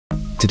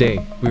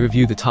Today, we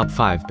review the top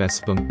 5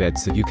 best bunk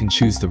beds that you can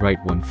choose the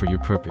right one for your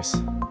purpose.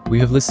 We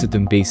have listed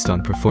them based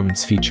on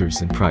performance,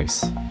 features and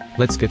price.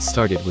 Let's get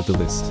started with the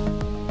list.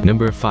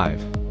 Number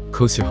 5.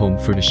 Coaster Home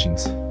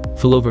Furnishings.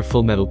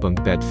 Full-over-full metal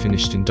bunk bed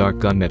finished in dark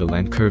gunmetal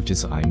and curved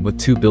design with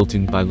 2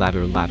 built-in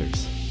bilateral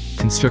ladders.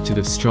 Constructed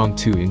of strong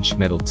 2-inch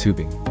metal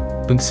tubing.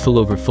 Bunk's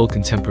full-over-full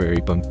contemporary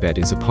bunk bed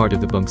is a part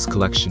of the Bunks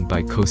collection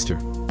by Coaster.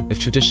 If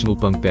traditional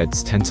bunk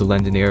beds tend to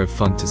lend an air of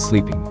fun to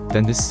sleeping,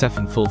 then this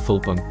Stefan full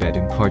bunk bed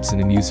imparts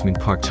an amusement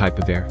park type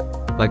of air.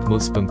 Like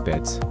most bunk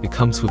beds, it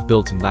comes with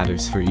built-in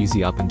ladders for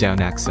easy up and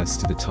down access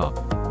to the top.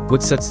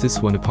 What sets this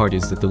one apart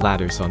is that the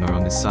ladders are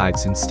on the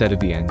sides instead of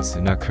the ends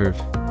and are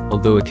curved.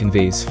 Although it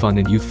conveys fun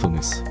and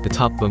youthfulness, the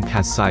top bunk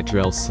has side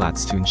rail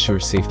slats to ensure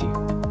safety.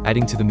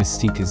 Adding to the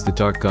mystique is the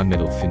dark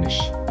gunmetal finish.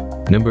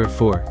 Number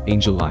 4.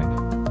 Angel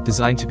Line.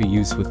 Designed to be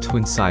used with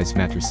twin-size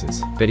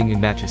mattresses, bedding and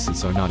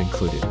mattresses are not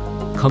included.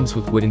 Comes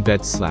with wooden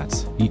bed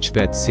slats. Each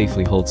bed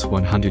safely holds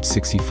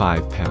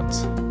 165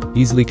 pounds.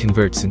 Easily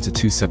converts into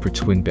 2 separate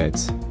twin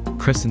beds.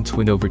 Creston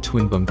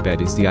Twin-Over-Full Bunk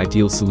Bed is the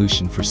ideal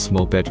solution for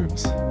small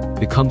bedrooms.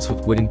 It comes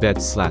with wooden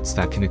bed slats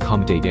that can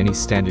accommodate any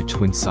standard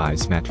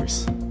twin-size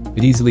mattress.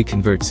 It easily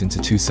converts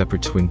into 2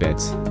 separate twin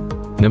beds.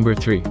 Number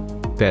 3.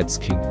 Bedz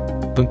King.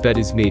 Bunk bed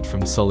is made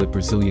from solid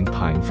Brazilian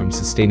pine from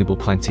sustainable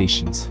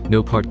plantations,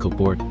 no particle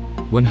board.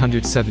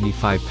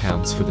 175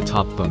 pounds for the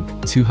top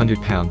bunk,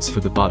 200 pounds for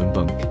the bottom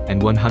bunk,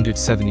 and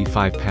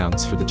 175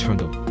 pounds for the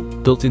trundle.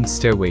 Built-in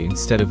stairway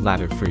instead of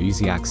ladder for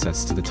easy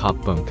access to the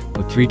top bunk,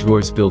 with 3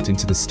 drawers built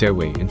into the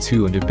stairway and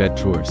 2 under-bed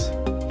drawers.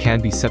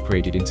 Can be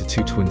separated into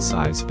 2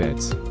 twin-size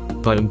beds.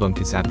 Bottom bunk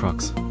is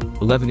approx.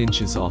 11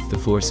 inches off the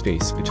floor.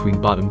 Space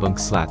between bottom bunk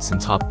slats and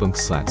top bunk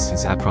slats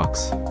is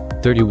approx.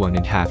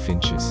 31.5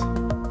 inches.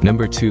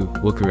 Number 2.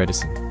 Wicker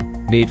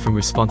Edison. Made from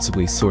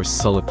responsibly sourced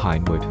solid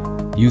pine wood.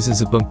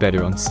 Uses a bunk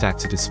bedder on stack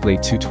to display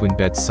 2 twin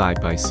beds side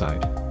by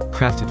side.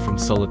 Crafted from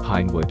solid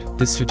pine wood,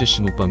 this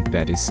traditional bunk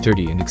bed is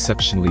sturdy and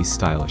exceptionally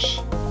stylish.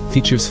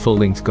 Features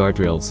full-length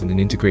guardrails and an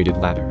integrated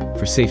ladder,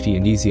 for safety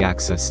and easy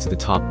access to the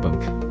top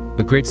bunk.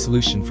 A great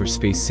solution for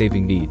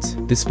space-saving needs,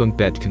 this bunk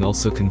bed can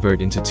also convert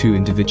into 2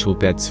 individual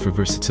beds for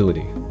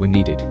versatility, when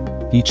needed.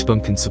 Each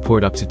bunk can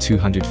support up to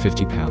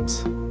 250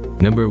 pounds.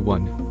 Number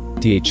 1.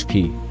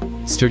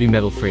 DHP. Sturdy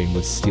metal frame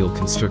with steel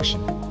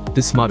construction.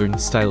 This modern,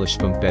 stylish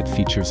bunk bed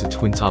features a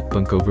twin-top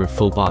bunk over a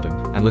full bottom,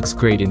 and looks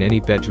great in any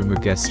bedroom or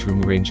guest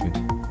room arrangement.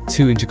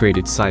 2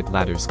 integrated side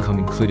ladders come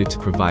included to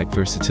provide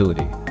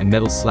versatility, and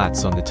metal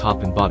slats on the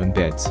top and bottom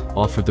beds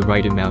offer the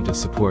right amount of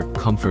support,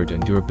 comfort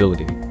and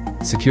durability.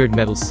 Secured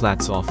metal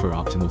slats offer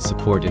optimal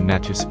support and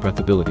mattress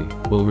breathability,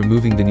 while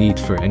removing the need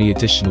for any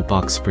additional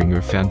box spring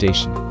or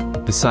foundation.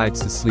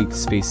 Besides the sleek,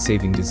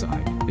 space-saving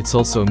design, it's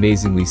also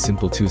amazingly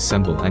simple to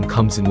assemble and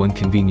comes in one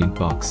convenient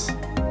box.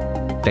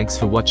 Thanks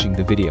for watching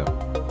the video.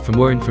 For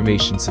more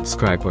information,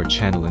 subscribe our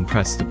channel and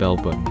press the bell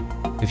button.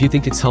 If you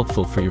think it's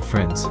helpful for your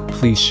friends,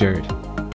 please share it.